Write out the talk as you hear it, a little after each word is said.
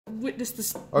witness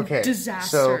this Okay,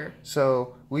 disaster.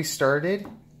 So we started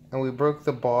and we broke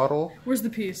the bottle. Where's the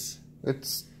piece?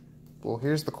 Well,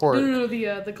 here's the cork. No,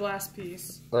 the glass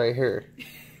piece. Right here.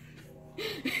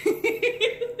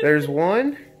 There's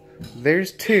one.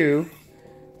 There's two.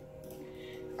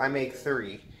 I make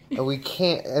three. And we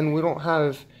can't, and we don't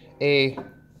have a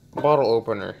bottle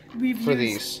opener for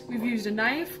these. We've used a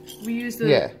knife. We used the.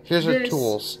 Yeah, here's our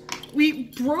tools. We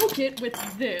broke it with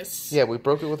this. Yeah, we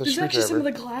broke it with a screwdriver. There's actually some of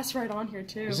the glass right on here,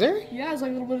 too. Is there? Yeah, there's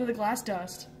like a little bit of the glass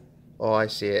dust. Oh, I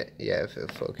see it. Yeah, if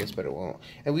it focus, but it won't.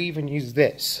 And we even use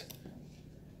this.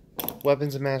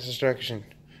 Weapons of mass destruction.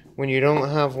 When you don't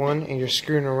have one and you're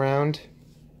screwing around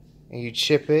and you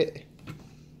chip it.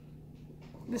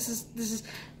 This is.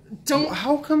 Don't.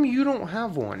 How come you don't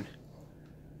have one?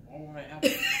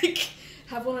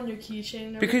 Have one on your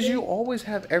keychain. Because you always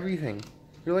have everything.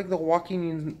 You're like the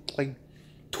walking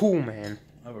tool man.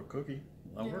 I have a cookie.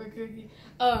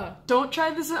 Don't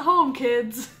try this at home,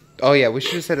 kids. Oh yeah, we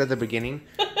should have said at the beginning.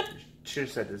 Should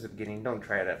have said this at the beginning. Don't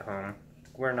try it at home.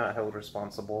 We're not held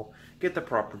responsible. Get the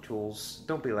proper tools.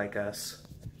 Don't be like us.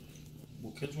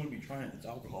 Well, kids wouldn't be trying it. It's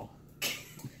alcohol.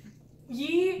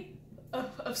 Ye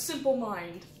of simple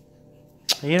mind.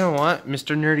 You know what,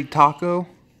 Mr. NerdyTaco?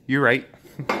 You're right.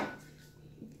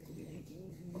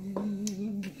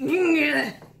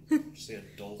 Say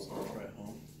adults don't try at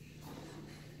home.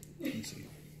 Let's see.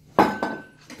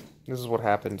 This is what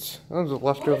happens. That was a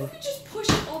leftover. What if we just push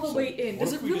it all the way in?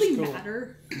 Does it really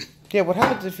matter? Yeah, what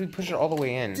happens if we push it all the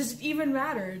way in? Does it even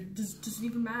matter? Does it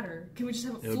even matter? Can we just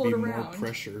have it It'll float be around? more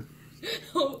pressure.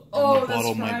 Oh, the that's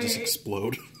bottle right. might just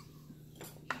explode.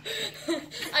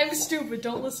 I'm stupid.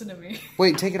 Don't listen to me.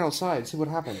 Wait, take it outside. See what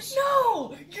happens. No!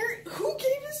 Who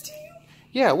gave this to you?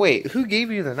 Yeah, wait. Who gave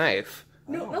you the knife?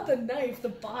 No, not the knife. The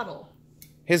bottle.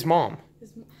 His mom.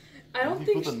 I don't If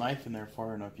you think. put the knife in there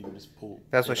far enough, you can just pull.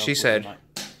 That's what she said.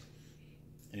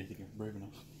 Anything if you're brave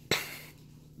enough.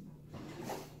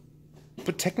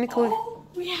 But technically... All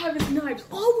we have is knives.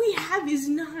 All we have is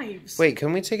knives. Wait,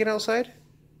 can we take it outside?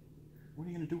 What are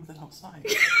you going to do with it outside?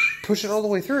 Push it all the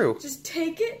way through. Just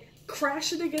take it,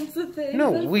 crash it against the thing.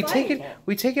 No, and then we fight.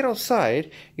 take it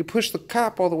outside, you push the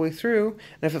cap all the way through,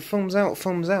 and if it foams out, it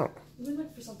foams out. Let me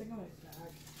look for something on my bag.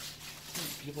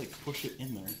 You like push it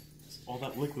in there. All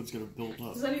that liquid's going to build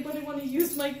up. Does anybody want to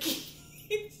use my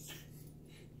keys?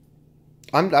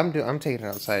 I'm taking it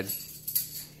outside.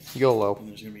 YOLO. And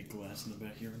there's going to be glass in the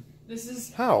backyard. This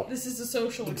is How? This is a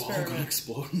social The bottle experiment. could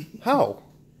explode. How?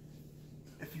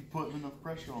 If you put enough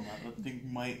pressure on that thing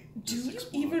might Do just you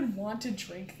explode. even want to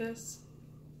drink this?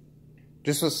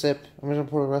 Just a sip. I'm gonna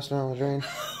pour the rest down the drain.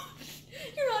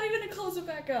 You're not even gonna close it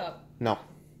back up. No.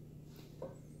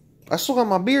 I still got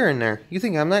my beer in there. You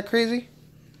think I'm that crazy?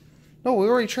 No, we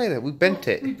already tried that. We bent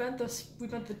it. We bent this. We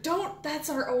bent the. Don't. That's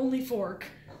our only fork.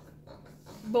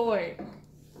 Boy.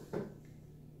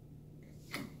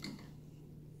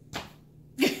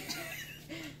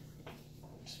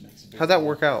 How'd that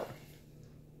work out?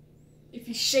 If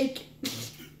you shake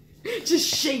it.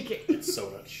 Just shake it. It's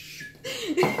soda.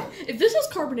 If this has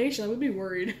carbonation, I would be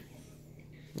worried.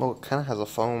 Well, it kind of has a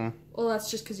foam. Well, that's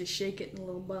just because you shake it and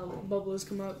little bubbles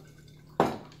come up.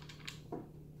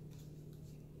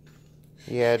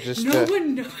 Yeah, just No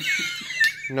one knows.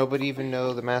 nobody even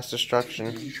know the mass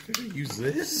destruction. You could use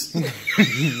this.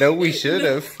 No, we should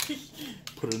have.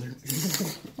 Put it in there.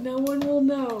 No one will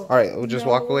know. All right, we'll just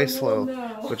walk away slow.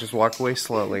 Know. We'll just walk away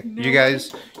slowly. No You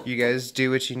guys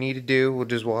do what you need to do. We'll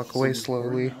just walk away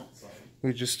slowly.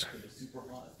 We just. Get it super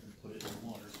hot and put it in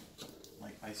water,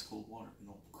 like ice cold water, and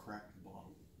it'll crack the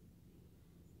bottom.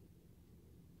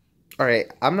 All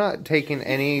right, I'm not taking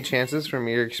any chances from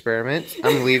your experiment.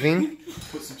 I'm leaving.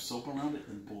 Put some soap around it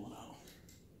and pull it out.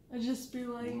 I'd just be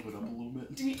like, Move it up a little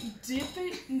bit. dip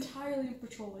it entirely in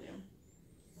petroleum.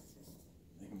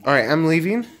 All right, I'm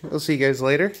leaving. I'll see you guys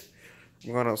later.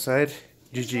 I'm going outside.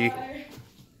 GG. Bye.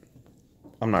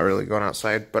 I'm not really going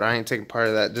outside, but I ain't taking part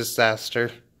of that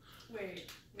disaster. Wait.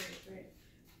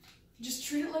 Just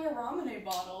treat it like a ramen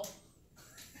bottle.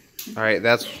 All right,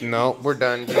 no, we're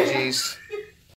done. GG's.